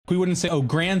We wouldn't say, oh,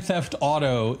 Grand Theft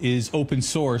Auto is open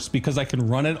source because I can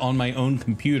run it on my own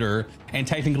computer and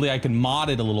technically I can mod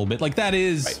it a little bit. Like that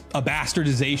is a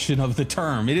bastardization of the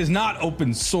term. It is not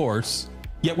open source.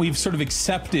 Yet we've sort of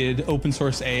accepted open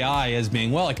source AI as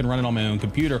being, well, I can run it on my own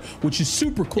computer, which is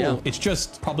super cool. Yeah. It's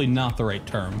just probably not the right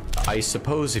term. I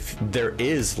suppose if there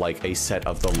is like a set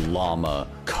of the Llama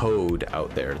code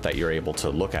out there that you're able to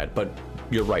look at, but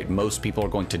you're right, most people are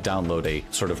going to download a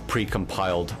sort of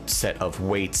pre-compiled set of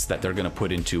weights that they're going to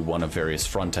put into one of various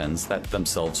front ends that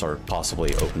themselves are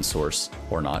possibly open source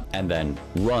or not, and then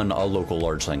run a local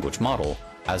large language model.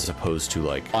 As opposed to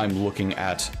like, I'm looking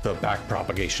at the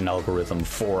backpropagation algorithm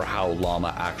for how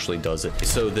Llama actually does it.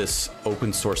 So this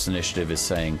open source initiative is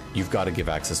saying you've got to give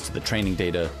access to the training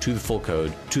data, to the full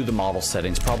code, to the model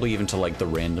settings, probably even to like the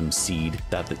random seed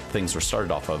that the things were started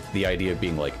off of. The idea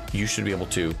being like, you should be able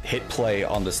to hit play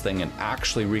on this thing and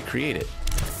actually recreate it.